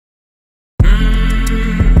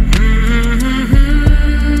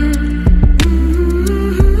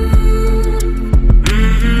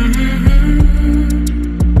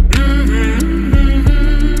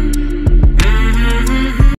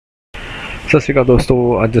सत श्री अकाल दोस्तों,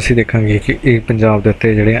 अज असीं देखा कि पंजाब के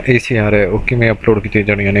उत्ते जिहड़ियां ACR है वो किवें अपलोड की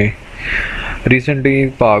जाणियां ने। रीसेंटली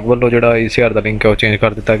विभाग वालों जिहड़ा ACR का लिंक है वो चेंज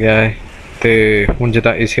कर दिता गया है। तो हुण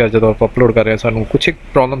जिद्दां ACR जो आप अपलोड कर रहे हैं सानूं कुछ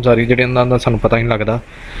प्रॉब्लम्स आ रही जिहड़ियां दा सानूं पता ही नहीं लगता,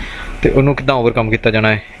 तो उन्होंने किद्दां ओवरकम किया जाना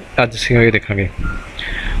है अज असीं ये देखा।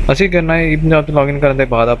 असीं करना है पंजाब से लॉगिन करने के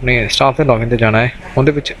बाद अपने स्टाफ से लॉगिन से जाना है,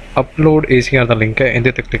 उहदे विच अपलोड ACR का लिंक है,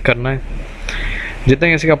 इहदे ते क्लिक करना है। जिद्दां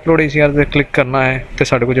ही असीं अपलोड ACR पर क्लिक करना है तो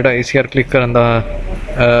साढ़े को जिहड़ा ACR क्लिक करन दा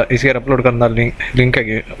ACR अपलोड करन दा लिंक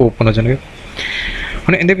है ओपन हो जाएंगे।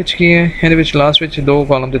 हुण इहदे विच की है, इहदे विच लास्ट विच दो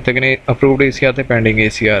कॉलम दिते गए ने, अप्रूवड ACR ते पेंडिंग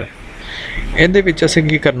ACR। इहदे विच असीं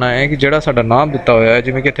की करना है कि जिहड़ा साडा नाम दिता होया है,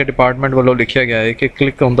 जिवें कि इत्थे डिपार्टमेंट वालों लिखिया गया है कि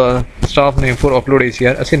click on the staff name for upload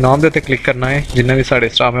ACR, असीं नाम दे उत्ते क्लिक करना है जिन्ने भी साडे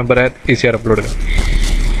स्टाफ मैंबर है ACR अपलोड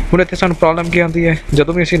कर। हुण इत्थे सानूं प्रॉब्लम की आती है,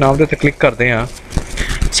 जदों भी असीं नाम दे उत्ते क्लिक करते हैं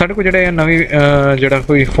साढ़े को जिहड़ा नवीं जिहड़ा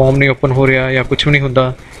कोई फॉर्म नहीं ओपन हो रहा या कुछ भी नहीं होंदा।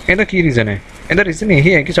 इहदा की रीज़न है? इहदा रीज़न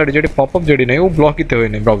यही है कि साढ़े जिहड़े पॉपअप जिहड़े ने वो ब्लॉक किए हुए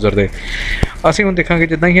हैं ब्राउज़र दे। असीं हुण देखांगे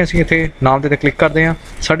जिद्दां ही असीं इत्थे नाम दे क्लिक करते हैं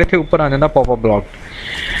साढ़े इत्थे उपर आ जांदा पॉपअप ब्लॉक।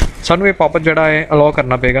 सानूं ये पॉपअप जिहड़ा है अलाउ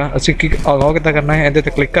करना पेगा। असीं की अलाउ किद्दां करना है, इहदे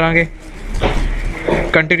ते क्लिक करांगे,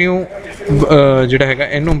 कंटिन्यू जिहड़ा हैगा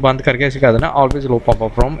इहनूं बंद करके असीं कर देना always low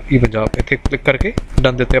popup from Punjab. इत्थे क्लिक करके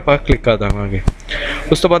डन दे उत्ते आपां क्लिक कर देवांगे।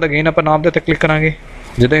 उस तो बाद अगेन आपां नाम दे उत्ते क्लिक करांगे।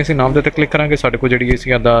 जिद्दां ही असीं नाम दे उत्ते क्लिक करांगे साडे कोल जिहड़ी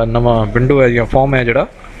ACR दा नवां विंडो है या फॉर्म है जिहड़ा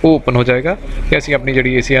वो ओपन हो जाएगा कि असीं अपनी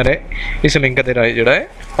जिहड़ी ACR है इस लिंक के राही जिहड़ा है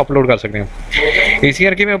अपलोड कर सकते हैं।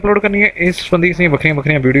 ACR किवें अपलोड करनी है इस संबंधी असीं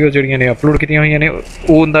वक्रियां वीडियो जिहड़ियां ने अपलोड कीतियां होईयां ने,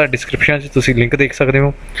 उहदा डिस्क्रिप्शन 'च तुसीं लिंक देख सकते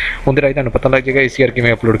हो, उहदे राही तुहानूं पता लग जाएगा ACR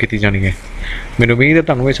किवें अपलोड की जानी है। मैनूं उम्मीद है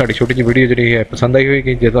तुहानूं ये साडी छोटी जी वीडियो जिहड़ी है पसंद आई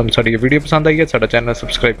होएगी। जे तुहानूं साडी वीडियो पसंद आई है साडा चैनल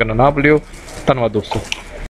सबसक्राइब करना ना भुल्लिओ। धन्नवाद दोस्तों।